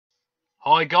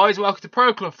Hi guys, welcome to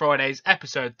Pro Club Fridays,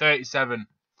 episode 37.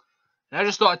 And I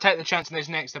just thought I'd take the chance in this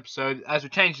next episode, as we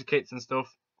change the kits and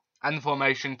stuff, and the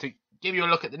formation, to give you a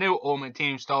look at the new Ultimate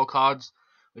Team style cards,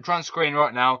 which are on screen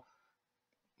right now.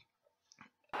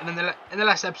 And in the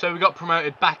last episode, we got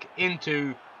promoted back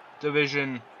into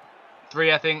Division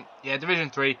 3, I think. Yeah, Division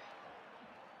 3.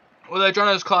 Although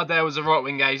Jono's card there was a right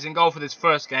wing guy, he's in goal for this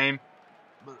first game.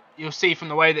 But you'll see from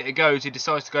the way that it goes, he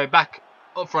decides to go back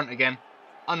up front again,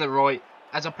 on the right,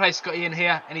 as I play Scotty in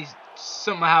here, and he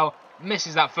somehow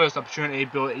misses that first opportunity,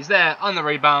 but he's there on the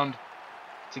rebound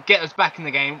to get us back in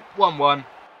the game, 1-1.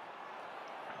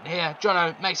 Here,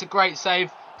 Jono makes a great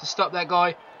save to stop that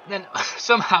guy, and then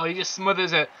somehow he just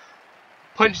smothers it,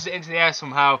 punches it into the air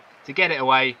somehow to get it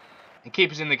away and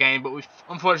keep us in the game, but we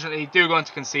unfortunately do go on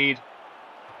to concede.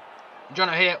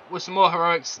 Jono here with some more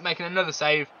heroics, making another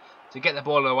save to get the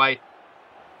ball away.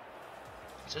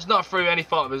 So it's not through any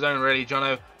fault of his own, really,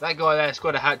 Jono. That guy there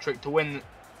scored a hat-trick to win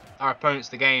our opponents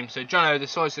the game. So Jono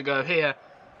decides to go here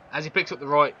as he picks up the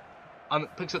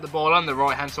ball on the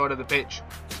right-hand side of the pitch.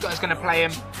 Scotty's going to play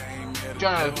him.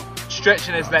 Jono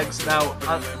stretching his legs now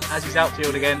as he's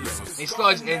outfield again. He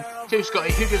slides it in to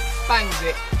Scotty, who just bangs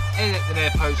it in at the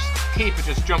near post. Keeper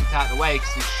just jumped out of the way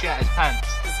because he shat his pants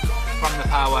from the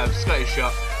power of Scotty's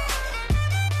shot.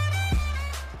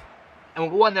 And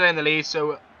we're 1-0 in the lead,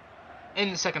 so in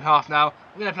the second half now,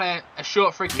 we're going to play a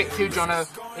short free kick to Jono.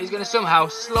 He's going to somehow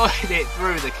slide it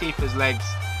through the keeper's legs.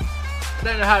 I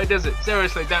don't know how he does it.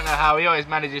 Seriously, don't know how. He always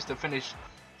manages to finish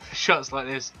shots like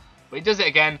this. But he does it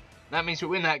again. That means we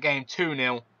win that game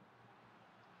 2-0.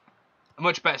 A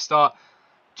much better start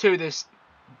to this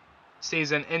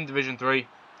season in Division 3.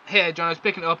 Here, Jono's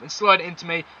picking it up and sliding it into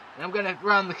me. And I'm going to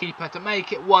round the keeper to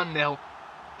make it 1-0.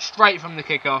 Straight from the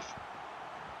kickoff.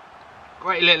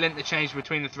 Great little interchange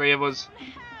between the three of us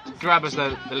to grab us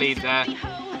the lead there.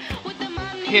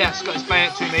 Here, Scotty's playing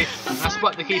it to me, and I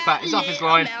spot the keeper. It's off his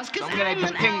line, so I'm going to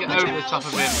just ping it over the top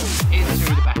of him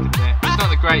into the back of the net. It's not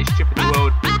the greatest chip in the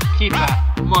world.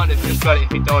 Keeper might have just got it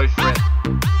if he dived for it.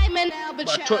 But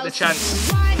I took the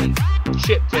chance and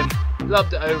chipped him,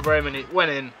 lobbed it over him, and it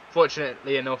went in,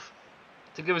 fortunately enough,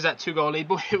 to give us that 2-goal lead.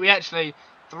 But we actually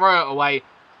throw it away.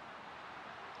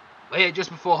 But here, just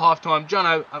before half-time,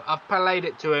 Jono, I've played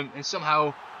it to him, and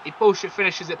somehow he bullshit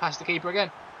finishes it past the keeper again.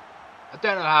 I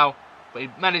don't know how, but he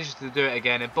manages to do it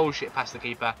again and bullshit past the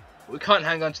keeper. But we can't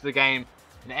hang on to the game,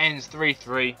 and it ends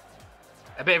 3-3.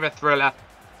 A bit of a thriller.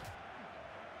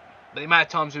 But the amount of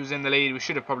times we was in the lead, we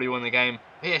should have probably won the game.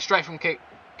 But here, straight from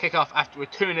kick-off, after we're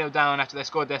 2-0 down after they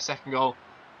scored their second goal.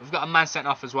 We've got a man sent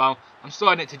off as well. I'm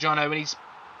sliding it to Jono, and he's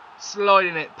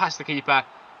sliding it past the keeper.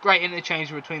 Great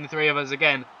interchange between the three of us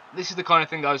again. This is the kind of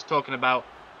thing I was talking about,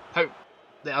 that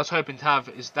I was hoping to have,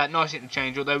 is that nice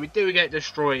interchange, although we do get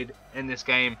destroyed in this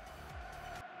game.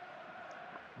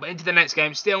 But into the next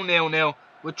game, still 0-0.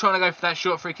 We're trying to go for that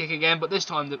short free kick again, but this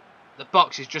time the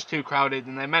box is just too crowded,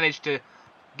 and they managed to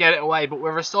get it away, but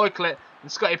we'll recycle it,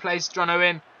 and Scotty plays Jono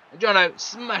in, and Jono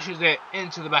smashes it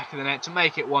into the back of the net to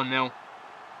make it 1-0.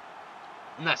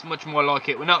 And that's much more like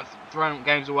it. We're not throwing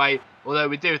games away, although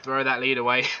we do throw that lead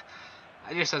away,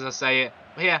 just as I say it.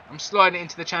 But here, I'm sliding it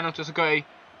into the channel to Scotty,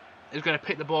 who's going to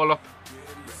pick the ball up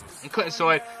and cut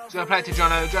inside. He's going to play it to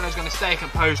Jono. Jono's going to stay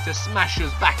composed to smash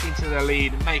us back into the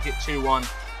lead and make it 2-1.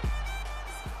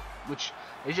 Which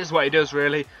is just what he does,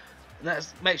 really. And that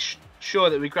makes sure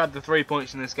that we grab the 3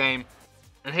 points in this game.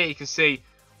 And here you can see,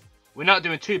 we're not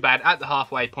doing too bad at the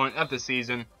halfway point of the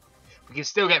season. We can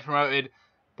still get promoted,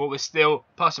 but we're still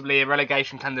possibly a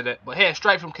relegation candidate. But here,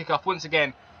 straight from kickoff, once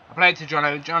again, I play it to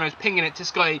Jono. Jono's pinging it to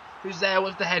Scotty, who's there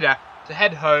with the header to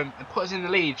head home and put us in the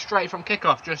lead straight from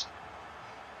kickoff. Just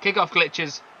kickoff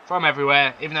glitches from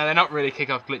everywhere, even though they're not really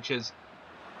kickoff glitches.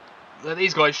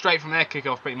 These guys, straight from their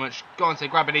kickoff, pretty much, go on to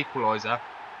grab an equaliser.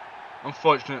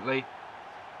 Unfortunately,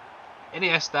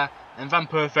 Iniesta and Van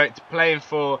Perfect playing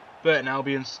for Burton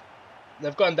Albions.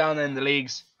 They've gone down in the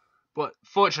leagues, but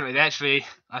fortunately,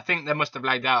 I think they must have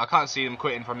lagged out. I can't see them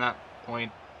quitting from that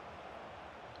point.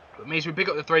 It means we pick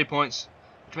up the 3 points,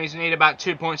 which means we need about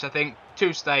 2 points, I think,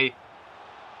 to stay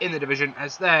in the division.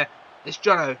 As there, it's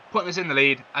Jono putting us in the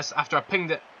lead after I pinged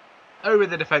it over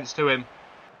the defence to him.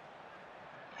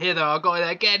 Here though, our guy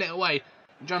there getting it away.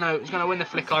 Jono is going to win the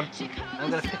flick on.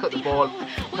 I'm going to pick up the ball,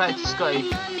 play it to Scotty.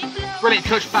 Brilliant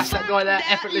touch past that guy there,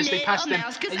 effortlessly past him.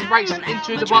 And he races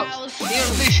into the box. He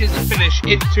unleashes the finish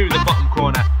into the bottom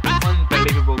corner.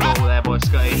 Unbelievable goal there by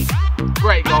Scotty.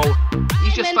 Great goal.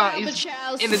 He's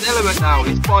in his element now.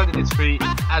 He's finding his feet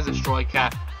as a striker,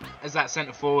 as that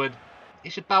centre forward.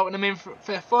 He's just belting him in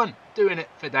for fun, doing it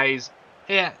for days.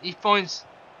 Here, he finds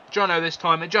Jono this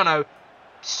time, and Jono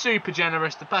super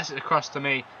generous to pass it across to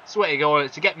me, sweaty goal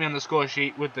to get me on the score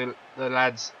sheet with the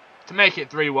lads to make it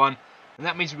 3-1, and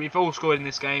that means we've all scored in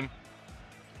this game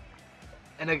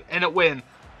in a win,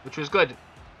 which was good.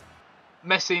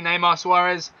 Messi, Neymar,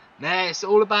 Suarez, nah, it's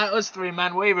all about us three,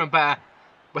 man. We're even better.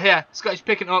 But here, Scotty's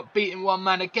picking it up, beating one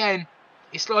man again.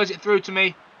 He slides it through to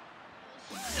me,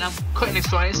 and I'm cutting it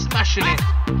straight and smashing it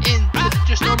in,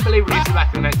 just unbelievably to the back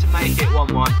of the net to make it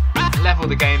 1-1 and level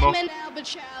the game up.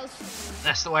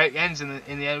 That's the way it ends in the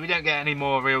end. We don't get any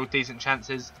more real decent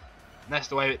chances. And that's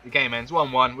the way the game ends.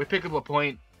 1-1. We pick up a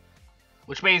point,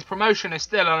 which means promotion is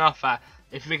still on offer.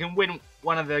 If we can win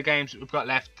one of the games that we've got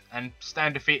left and stay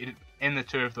undefeated in the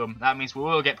two of them, that means we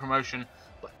will get promotion.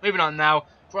 But moving on now,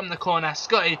 from the corner,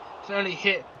 Scotty can only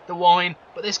hit the wine,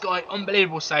 but this guy,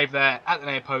 unbelievable save there at the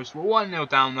near post. We're 1-0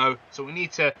 down though, so we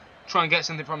need to try and get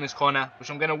something from this corner,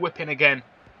 which I'm going to whip in again.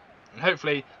 And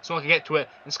hopefully someone can get to it.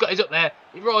 And Scotty's up there.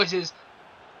 He rises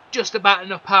just about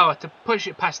enough power to push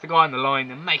it past the guy on the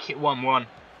line and make it 1-1.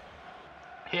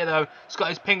 Here though,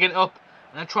 Scotty's pinging it up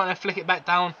and I'm trying to flick it back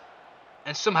down.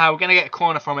 And somehow we're going to get a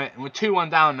corner from it. And we're 2-1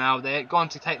 down now. They're going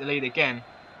to take the lead again.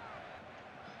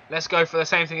 Let's go for the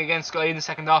same thing again, Scotty, in the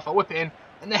second half. I whip it in.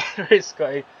 And there is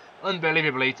Scotty,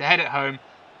 unbelievably, to head it home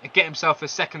and get himself the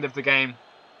second of the game.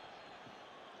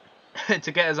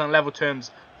 To get us on level terms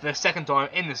for the second time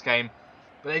in this game.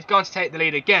 But they've gone to take the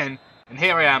lead again. And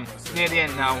here I am, near the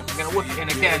end now. I'm going to whip it in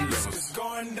again.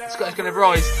 Scotty's going to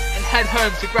rise and head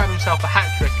home to grab himself a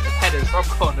hat-trick of headers from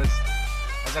corners.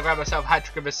 As I grab myself a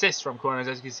hat-trick of assists from corners,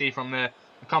 as you can see from the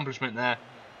accomplishment there.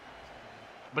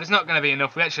 But it's not going to be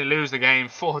enough. We actually lose the game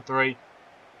 4-3.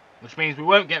 Which means we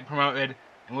won't get promoted.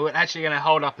 And we're actually going to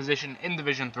hold our position in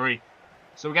Division 3.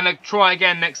 So we're going to try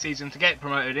again next season to get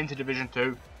promoted into Division 2.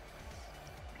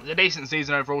 It was a decent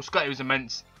season overall. Scotty was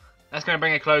immense. That's going to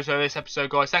bring a close to this episode,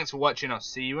 guys. Thanks for watching. I'll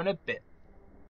see you in a bit.